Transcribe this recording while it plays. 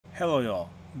Hello y'all,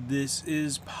 this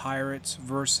is Pirates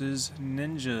vs.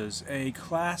 Ninjas, a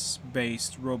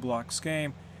class-based Roblox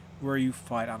game where you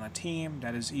fight on a team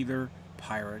that is either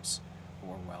pirates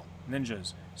or, well,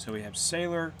 ninjas. So we have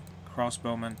Sailor,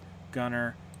 Crossbowman,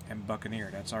 Gunner, and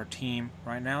Buccaneer. That's our team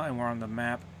right now, and we're on the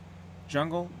map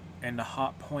Jungle. In the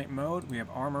hot point mode, we have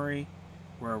Armory,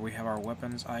 where we have our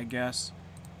weapons, I guess,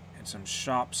 and some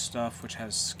shop stuff, which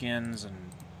has skins and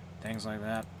things like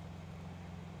that.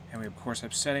 And we, of course,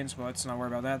 have settings, but let's not worry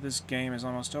about that. This game is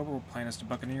almost over. We're playing as the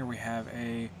Buccaneer. We have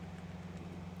a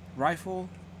rifle,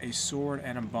 a sword,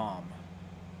 and a bomb.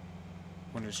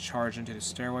 We'll just charge into the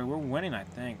stairway. We're winning, I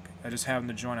think. I just happened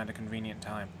to join at a convenient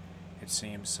time, it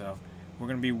seems. So we're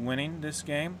going to be winning this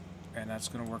game, and that's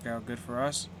going to work out good for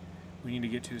us. We need to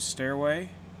get to the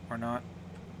stairway, or not.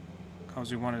 Because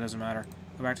we want it, doesn't matter.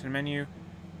 Go back to the menu.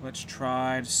 Let's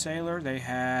try Sailor. They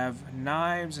have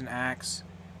knives, an axe,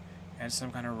 and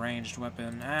some kind of ranged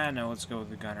weapon. No, let's go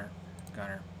with the Gunner.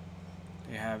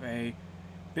 They have a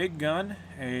big gun,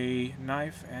 a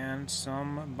knife, and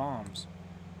some bombs.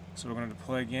 So we're going to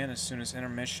play again as soon as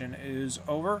intermission is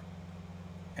over,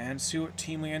 and see what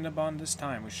team we end up on this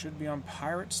time. We should be on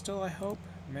Pirate still, I hope.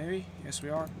 Maybe? Yes, we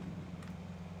are.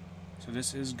 So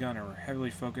this is Gunner. We're heavily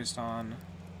focused on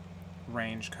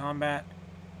range combat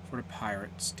for the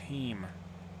Pirates team.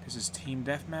 This is team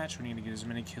deathmatch. We need to get as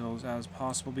many kills as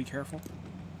possible. Be careful.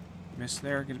 Missed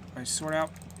there. Get my sword out.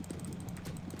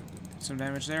 Get some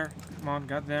damage there. Come on,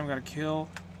 got them. Got a kill.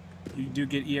 You do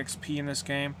get EXP in this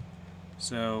game,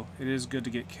 so it is good to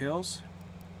get kills.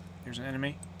 Here's an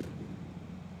enemy.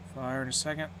 Fire in a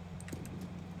second.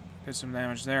 Did some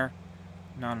damage there.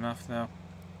 Not enough though.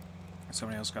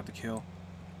 Somebody else got the kill.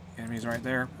 Enemies right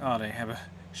there. Oh, they have a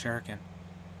Shuriken.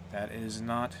 That is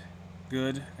not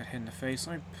good. Got hit in the face.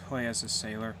 Let me play as a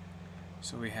Sailor.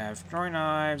 So we have throwing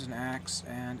knives, an axe,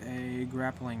 and a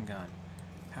grappling gun.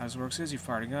 How this works is you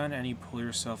fire a gun and you pull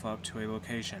yourself up to a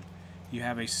location. You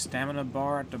have a stamina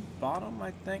bar at the bottom,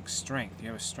 I think. Strength. You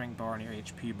have a strength bar and your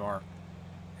HP bar.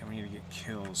 And we need to get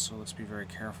kills, so let's be very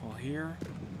careful here.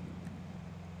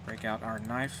 Break out our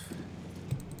knife.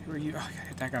 Who are you? Oh, I got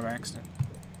hit that guy by accident.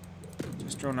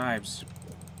 Just throw knives.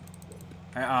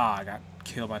 I got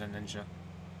killed by the ninja.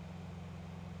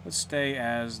 Let's stay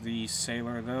as the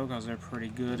Sailor, though, because they're pretty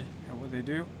good at what they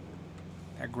do.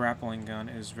 That grappling gun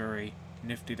is very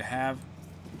nifty to have.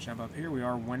 Jump up here. We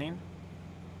are winning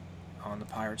on the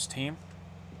Pirates team.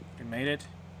 We made it.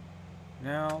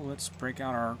 Now, let's break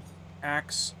out our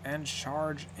axe and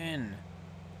charge in.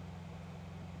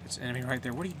 It's an enemy right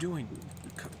there. What are you doing?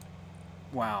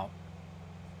 Wow.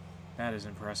 That is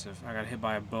impressive. I got hit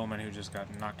by a bowman who just got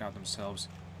knocked out themselves.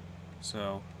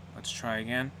 So, let's try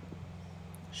again.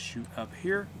 Shoot up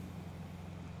here.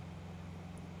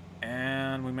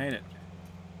 And we made it.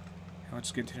 Now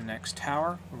let's get to the next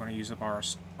tower. We're going to use up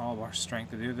all of our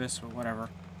strength to do this, but whatever.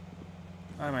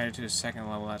 I made it to the second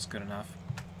level, that's good enough.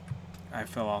 I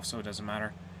fell off, so it doesn't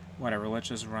matter. Whatever, let's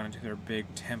just run into their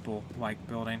big temple-like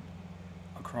building.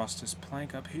 Across this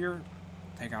plank up here.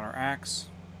 Take out our axe.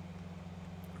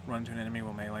 Run to an enemy,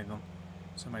 we'll melee them.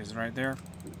 Somebody's right there.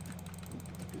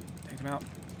 Take him out.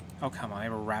 Oh, come on, I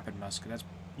have a rapid musket. That's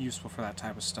useful for that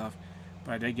type of stuff.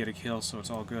 But I did get a kill, so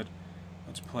it's all good.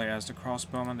 Let's play as the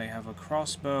crossbowman. They have a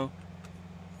crossbow,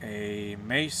 a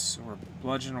mace, or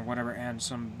bludgeon, or whatever, and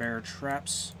some bear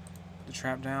traps. Put the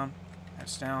trap down.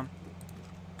 That's down.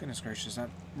 Goodness gracious, that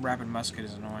rapid musket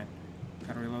is annoying.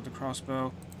 Gotta reload the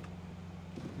crossbow.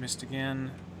 Missed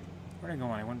again. Where'd I go?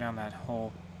 I went down that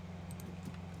hole.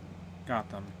 Got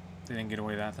them. They didn't get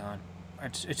away that time.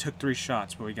 It took 3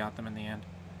 shots, but we got them in the end.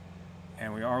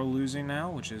 And we are losing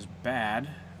now, which is bad,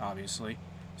 obviously.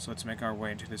 So let's make our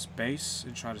way into this base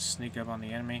and try to sneak up on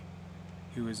the enemy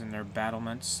who is in their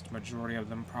battlements. The majority of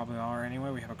them probably are anyway.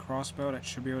 We have a crossbow that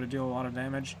should be able to deal a lot of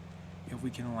damage if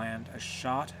we can land a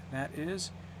shot, that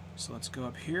is. So let's go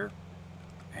up here.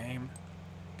 Aim.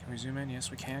 Can we zoom in?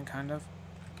 Yes, we can, kind of.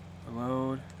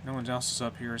 Reload. No one else is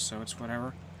up here, so it's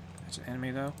whatever. That's an enemy,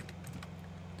 though.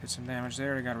 Did some damage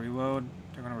there. They gotta reload.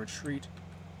 They're gonna retreat.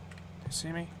 They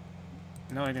see me?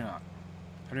 No, they do not.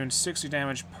 I'm doing 60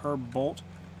 damage per bolt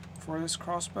for this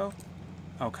crossbow.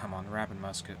 Oh, come on. The rapid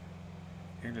musket.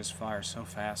 You can just fire so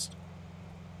fast.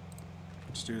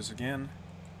 Let's do this again.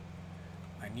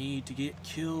 I need to get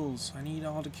kills. I need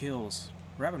all the kills.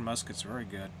 Rapid muskets are very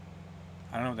good.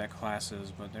 I don't know what that class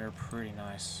is, but they're pretty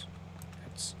nice.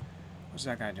 What's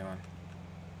that guy doing?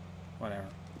 Whatever.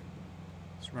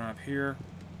 Let's run up here.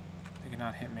 They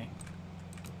cannot hit me.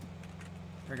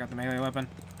 I got the melee weapon.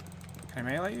 Can I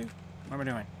melee you? What am I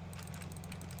doing?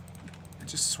 It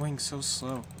just swings so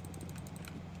slow.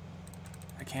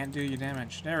 I can't do you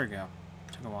damage. There we go.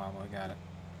 Took a while, but we got it.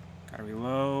 Gotta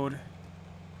reload.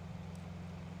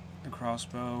 The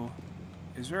crossbow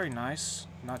is very nice.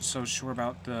 Not so sure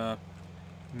about the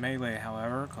melee,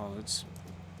 however, because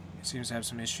it seems to have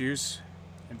some issues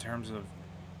in terms of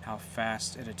how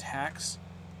fast it attacks.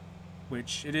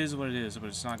 Which, it is what it is, but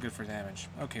it's not good for damage.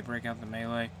 Okay, break out the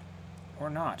melee. Or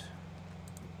not.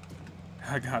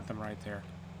 I got them right there.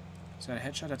 Is that a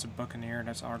headshot? That's a buccaneer.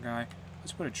 That's our guy.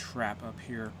 Let's put a trap up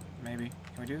here, maybe.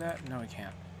 Can we do that? No, we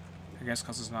can't. I guess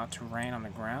because it's not terrain on the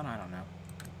ground? I don't know.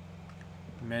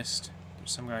 Missed. There's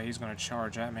some guy, he's going to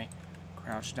charge at me.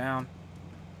 Crouch down.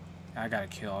 I got a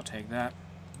kill. I'll take that.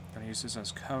 Going to use this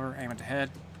as cover. Aim at the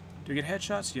head. Do we get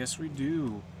headshots? Yes, we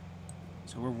do.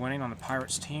 So we're winning on the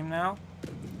Pirates team now.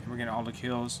 And we're getting all the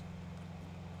kills.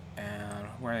 And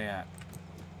where are they at?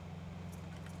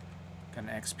 Got an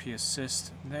XP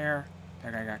assist there.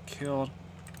 That guy got killed.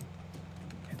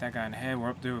 Hit that guy in the head. We're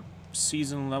up to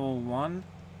season level 1.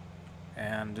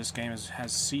 And this game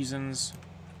has seasons,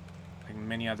 like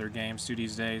many other games do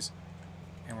these days.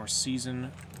 And we're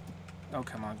season... Oh,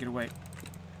 come on, get away.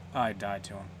 I died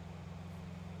to him.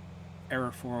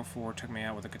 Error 404 took me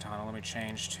out with a katana. Let me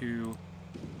change to...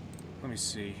 Let me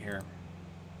see here.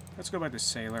 Let's go back to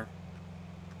Sailor.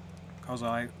 Because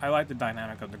I like the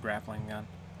dynamic of the grappling gun.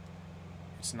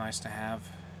 It's nice to have.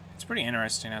 It's pretty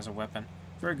interesting as a weapon.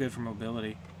 Very good for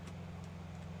mobility.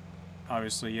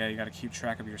 Obviously, yeah, you got to keep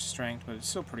track of your strength, but it's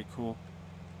still pretty cool.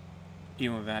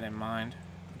 Even with that in mind.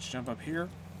 Let's jump up here.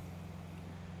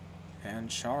 And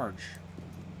charge.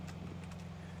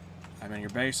 I'm in your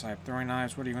base. I have throwing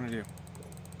knives. What are you going to do?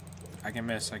 I can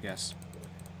miss, I guess.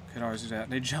 Could always do that.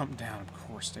 They jump down. Of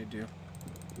course they do.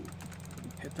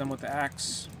 Hit them with the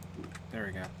axe. There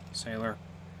we go. Sailor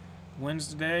wins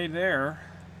the day there.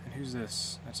 And who's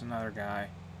this? That's another guy.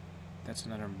 That's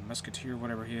another musketeer,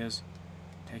 whatever he is.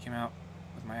 Take him out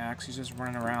with my axe. He's just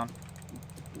running around.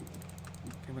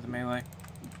 Get with the melee.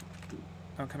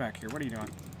 Oh, come back here. What are you doing?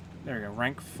 There we go.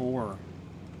 Rank 4.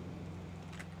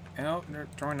 And oh, they're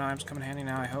throwing knives. Come in handy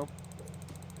now, I hope.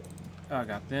 Oh, I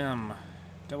got them.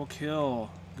 Double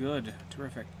kill. Good.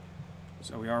 Terrific.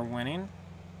 So we are winning.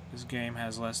 This game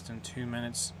has less than 2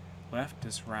 minutes left.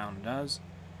 This round does.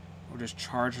 We're just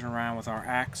charging around with our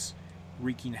axe,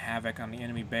 wreaking havoc on the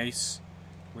enemy base,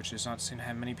 which does not seem to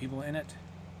have many people in it.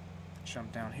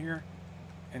 Jump down here.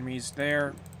 Enemies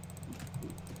there.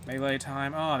 Melee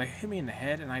time. Oh, they hit me in the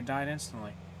head and I died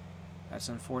instantly. That's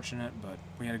unfortunate, but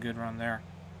we had a good run there.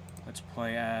 Let's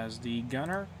play as the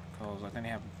gunner, because I think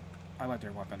I like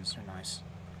their weapons. They're nice.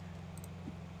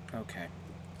 Okay,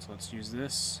 so let's use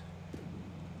this.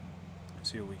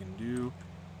 See what we can do.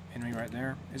 Enemy right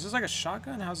there. Is this like a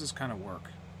shotgun? How does this kind of work?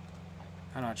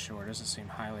 I'm not sure. It doesn't seem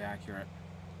highly accurate.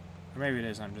 Or maybe it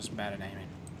is. I'm just bad at aiming.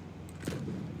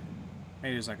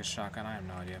 Maybe it's like a shotgun. I have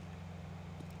no idea.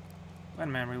 Let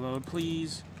man reload,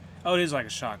 please. Oh, it is like a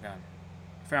shotgun.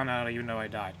 Found out even though I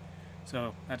died.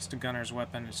 So that's the gunner's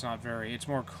weapon. It's not very... It's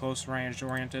more close range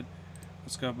oriented.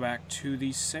 Let's go back to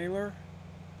the sailor.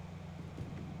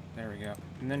 There we go.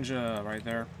 Ninja right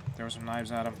there. There were some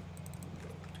knives at him.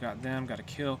 Got them. Got a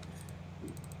kill.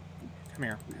 Come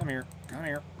here. Come here. Come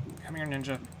here. Come here,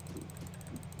 ninja.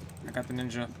 I got the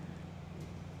ninja.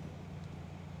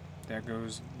 There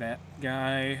goes that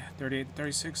guy. 38 to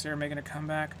 36 there, making a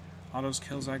comeback. All those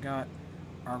kills I got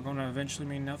are going to eventually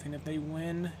mean nothing if they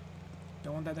win.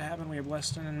 Don't want that to happen. We have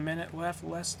less than a minute left.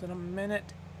 Less than a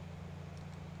minute.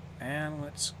 And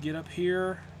let's get up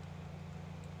here.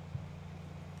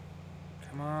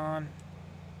 Come on.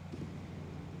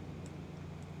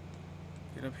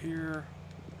 Get up here.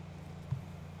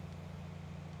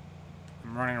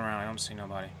 I'm running around. I don't see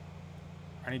nobody.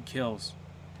 I need kills.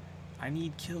 I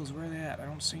need kills. Where are they at? I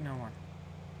don't see no one.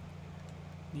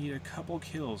 Need a couple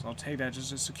kills. I'll take that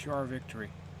just to secure our victory.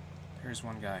 There's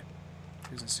one guy.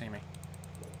 He doesn't see me.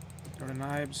 Throw the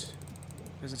knives.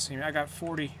 Doesn't see me. I got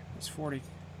 40. That's 40.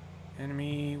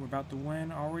 Enemy. We're about to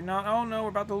win. Are we not? Oh no, we're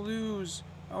about to lose.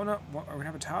 Oh no. What, are we gonna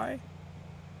have a tie?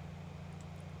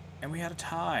 And we had a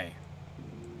tie.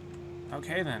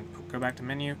 Okay then. Go back to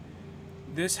menu.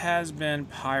 This has been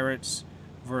Pirates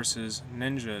versus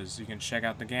Ninjas. You can check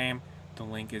out the game. The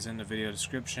link is in the video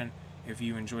description. If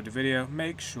you enjoyed the video,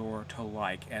 make sure to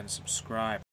like and subscribe.